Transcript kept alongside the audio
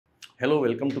Hello,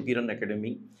 welcome to Kiran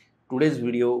Academy. Today's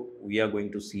video, we are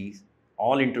going to see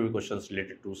all interview questions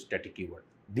related to static keyword.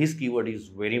 This keyword is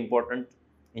very important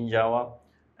in Java,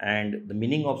 and the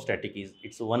meaning of static is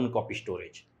it's one copy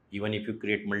storage. Even if you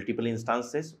create multiple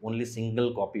instances, only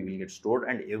single copy will get stored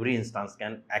and every instance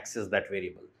can access that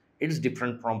variable. It's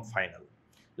different from final.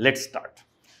 Let's start.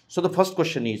 So the first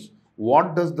question is,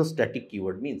 what does the static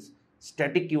keyword means?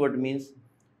 Static keyword means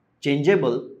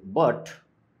changeable but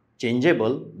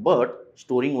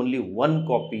storing only one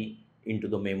copy into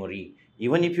the memory.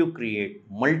 Even if you create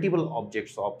multiple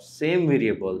objects of same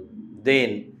variable,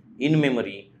 then in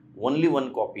memory only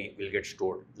one copy will get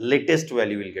stored. Latest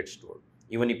value will get stored.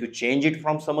 Even if you change it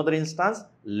from some other instance,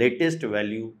 latest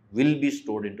value will be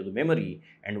stored into the memory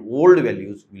and old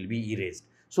values will be erased.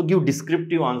 So give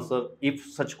descriptive answer if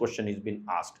such question is been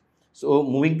asked. So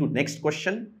moving to next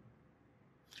question.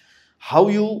 How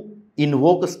you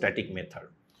invoke a static method?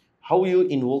 How you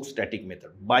invoke static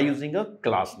method? By using a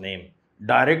class name.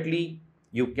 Directly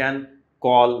you can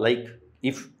call, like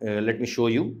if let me show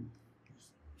you.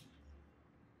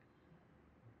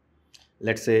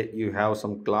 Let's say you have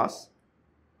some class,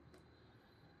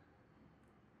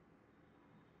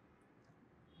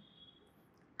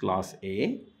 class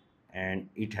A, and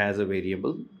it has a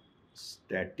variable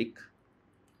static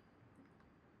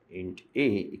int A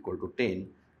equal to 10.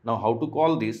 Now how to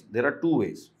call this? There are two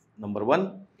ways. Number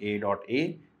one,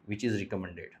 a.a, which is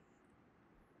recommended,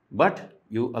 but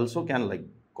you also can like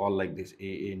call like this,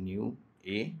 a new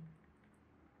a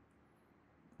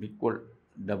equal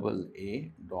double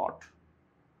a dot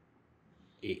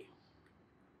a.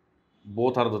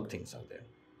 Both are the things are there,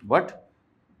 but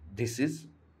this is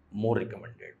more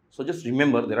recommended. So just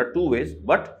remember there are two ways,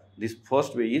 but this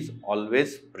first way is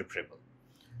always preferable.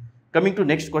 Coming to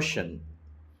next question.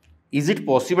 Is it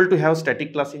possible to have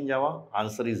static class in Java?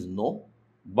 Answer is no,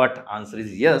 but answer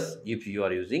is yes if you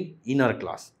are using inner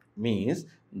class. Means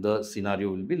the scenario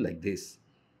will be like this.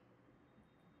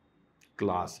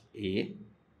 Class A.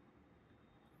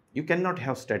 You cannot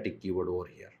have static keyword over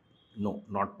here. No,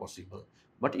 not possible.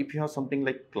 But if you have something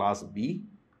like class B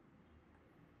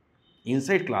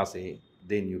inside class A,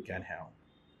 then you can have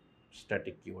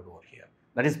static keyword over here.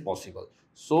 That is possible.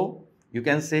 So you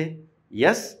can say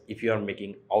yes if you are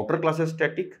making outer class as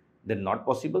static, then not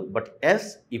possible, but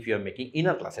yes if you are making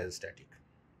inner class as static.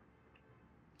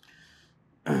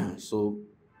 So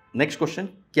next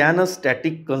question, can a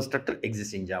static constructor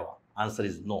exist in Java? Answer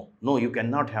is no. No, you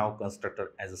cannot have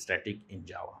constructor as a static in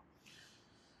Java.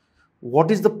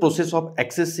 What is the process of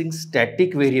accessing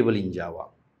static variable in Java?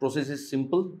 Process is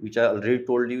simple, which I already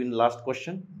told you in last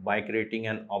question, by creating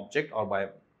an object or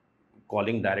by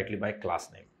calling directly by class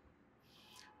name.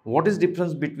 What is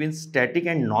difference between static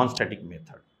and non-static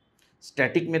method?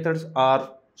 Static methods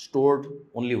are stored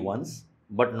only once,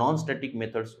 but non-static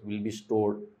methods will be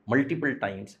stored multiple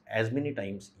times, as many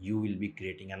times you will be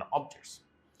creating an objects.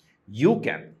 You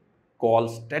can call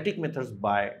static methods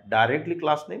by directly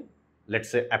class name. Let's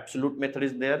say absolute method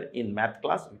is there in math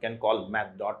class, you can call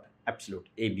math.absolute,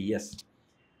 ABS.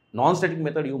 Non-static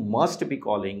method you must be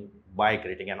calling by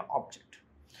creating an object.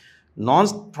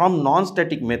 From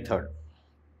non-static method,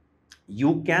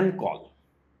 you can call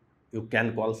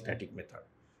static method,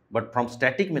 but from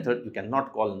static method you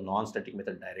cannot call non-static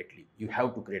method directly. You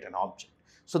have to create an object.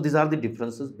 So these are the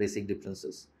differences, basic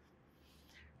differences.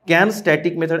 Can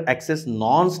static method access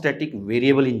non-static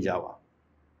variable in Java?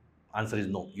 Answer is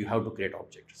no. You have to create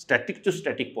object. Static to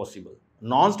static possible,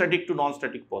 non-static to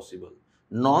non-static possible,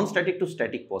 non-static to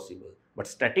static possible, but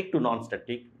static to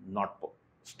non-static not possible.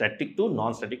 Static to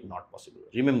non-static not possible.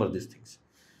 Remember these things.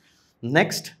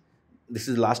 Next, this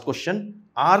is last question.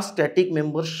 Are static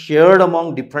members shared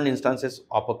among different instances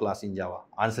of a class in Java?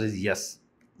 Answer is yes.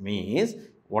 Means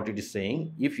what it is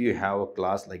saying, if you have a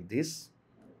class like this,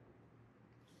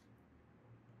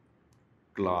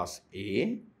 class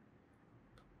A,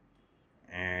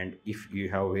 and if you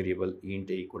have variable int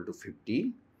a equal to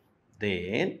 50,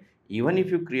 then even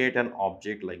if you create an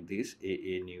object like this,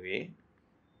 a new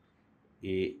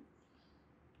a1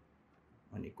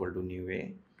 equal to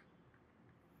new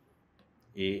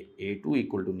a2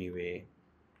 equal to new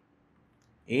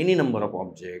any number of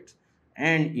objects,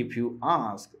 and if you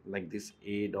ask like this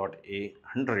a dot a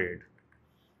 100,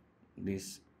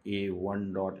 this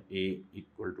a1 dot a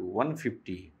equal to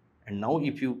 150, and now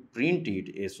if you print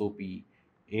it SOP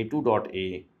a2 dot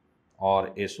a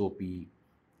or SOP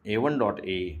a1 dot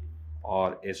a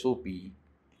or SOP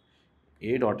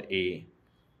a dot a,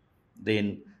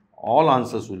 then all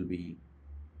answers will be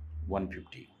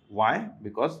 150. Why?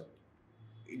 Because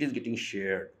it is getting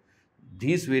shared.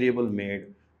 This variable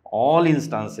made all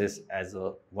instances as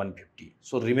a 150.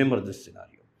 So remember this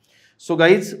scenario. So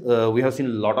guys, we have seen a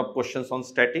lot of questions on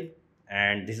static,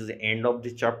 and this is the end of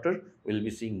this chapter. We'll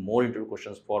be seeing more interview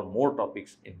questions for more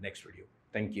topics in next video.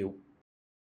 Thank you.